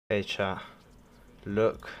Hey chat,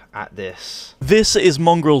 look at this. This is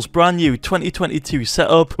Mongraal's brand new 2022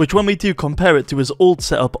 setup, which when we do compare it to his old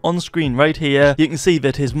setup on screen right here, you can see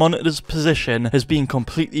that his monitor's position has been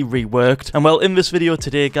completely reworked. And well, in this video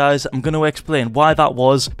today guys, I'm going to explain why that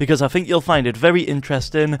was, because I think you'll find it very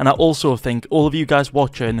interesting, and I also think all of you guys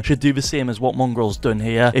watching should do the same as what Mongraal's done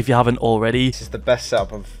here, if you haven't already. This is the best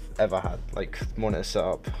setup I've ever had. Like, monitor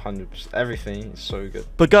setup, 100%, everything is so good.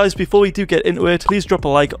 But guys, before we do get into it, please drop a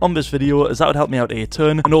like on this video, as that would help me out a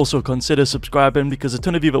ton, and also consider subscribing, because a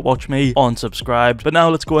ton of you that watch me aren't subscribed. But now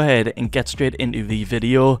let's go ahead and get straight into the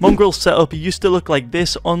video. Mongraal's setup used to look like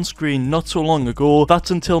this on screen not so long ago.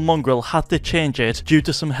 That's until Mongraal had to change it due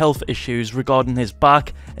to some health issues regarding his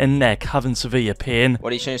back and neck having severe pain.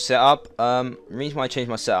 What do you change setup? Reason why I changed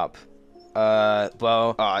my setup, I'm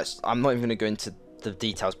not even gonna go into the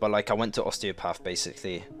details, but like I went to osteopath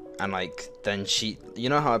basically, and like then you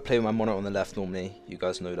know how I play with my monitor on the left normally, you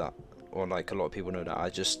guys know that, or like a lot of people know that,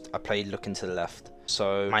 I played looking to the left,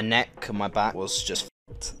 so my neck and my back was just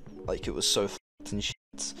f***ed. Like it was so f***ed and shit.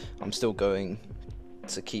 I'm still going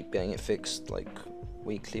to keep getting it fixed like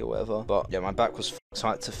weekly or whatever, but yeah, my back was f***ed, so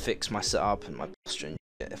I had to fix my setup and my posture and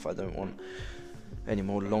shit if I don't want any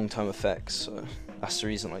more long-term effects. So that's the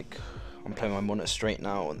reason like I'm playing my monitor straight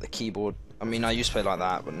now, and the keyboard, I mean, I used to play like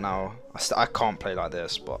that, but now I can't play like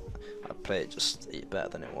this, but I play it just better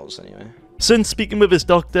than it was anyway. Since speaking with his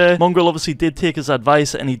doctor, Mongraal obviously did take his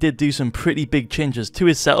advice, and he did do some pretty big changes to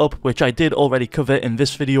his setup, which I did already cover in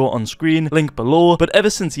this video on screen, link below. But ever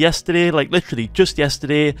since yesterday, like literally just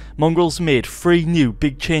yesterday, Mongraal's made 3 new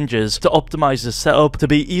big changes to optimize his setup to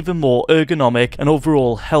be even more ergonomic and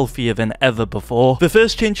overall healthier than ever before. The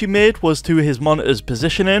first change he made was to his monitor's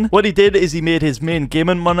positioning. What he did is he made his main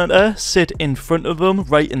gaming monitor sit in front of him,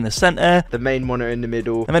 right in the center, the main monitor in the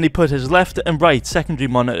middle, and then he put his left and right secondary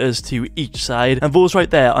monitors to each side, and those right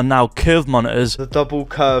there are now curved monitors. The double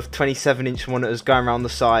curved 27-inch monitors going around the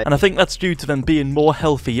side, and I think that's due to them being more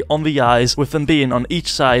healthy on the eyes, with them being on each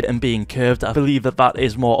side and being curved. I believe that that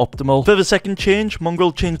is more optimal. For the second change,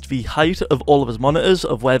 Mongraal changed the height of all of his monitors,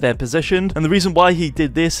 of where they're positioned, and the reason why he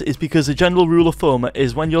did this is because the general rule of thumb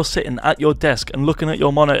is when you're sitting at your desk and looking at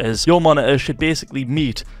your monitor should basically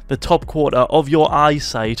meet the top quarter of your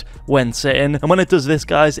eyesight when sitting, and when it does this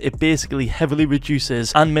guys, it basically heavily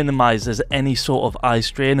reduces and minimizes any sort of eye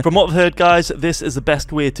strain. From what I've heard guys, this is the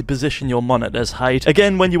best way to position your monitor's height.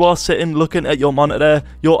 Again, when you are sitting looking at your monitor,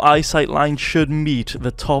 your eyesight line should meet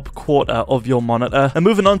the top quarter of your monitor. And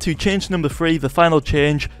moving on to change number 3, the final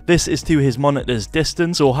change, this is to his monitor's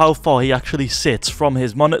distance, or how far he actually sits from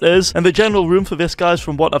his monitors. And the general rule for this guys,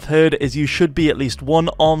 from what I've heard, is you should be at least 1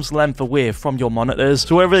 arm's length away from your monitors.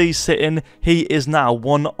 So wherever he's sitting, he is now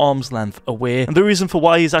 1 arm's length away. And the reason for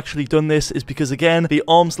why he's actually done this is because again, the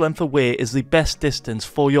arm's length away is the best distance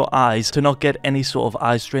for your eyes to not get any sort of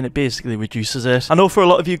eye strain. It basically reduces it. I know for a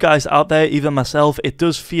lot of you guys out there, even myself, it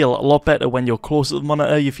does feel a lot better when you're close to the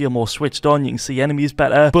monitor. You feel more switched on, you can see enemies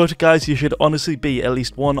better, but guys, you should honestly be at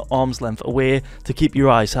least 1 arm's length away to keep your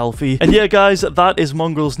eyes healthy. And yeah guys, that is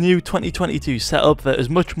Mongraal's new 2022 setup that is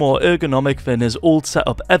much more ergonomic than his old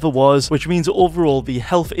setup ever was, which means overall the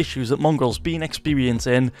health issues that Mongraal's been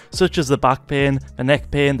experiencing, such as the back pain, the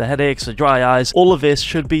neck pain, the headaches, the dry eyes, all of this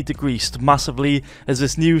should be decreased massively, as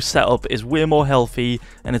this new setup is way more healthy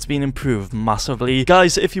and it's been improved massively.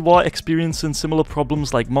 Guys, if you are experiencing similar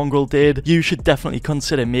problems like Mongraal did, you should definitely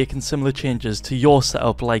consider making similar changes to your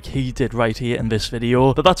setup like he did right here in this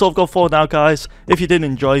video. But that's all I've got for now guys. If you did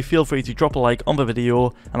enjoy, feel free to drop a like on the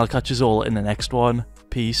video, and I'll catch you all in the next one.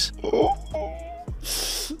 Peace.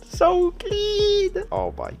 So clean.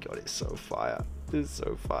 Oh my god, it's so fire. It's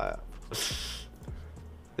so fire.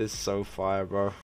 It's so fire, bro.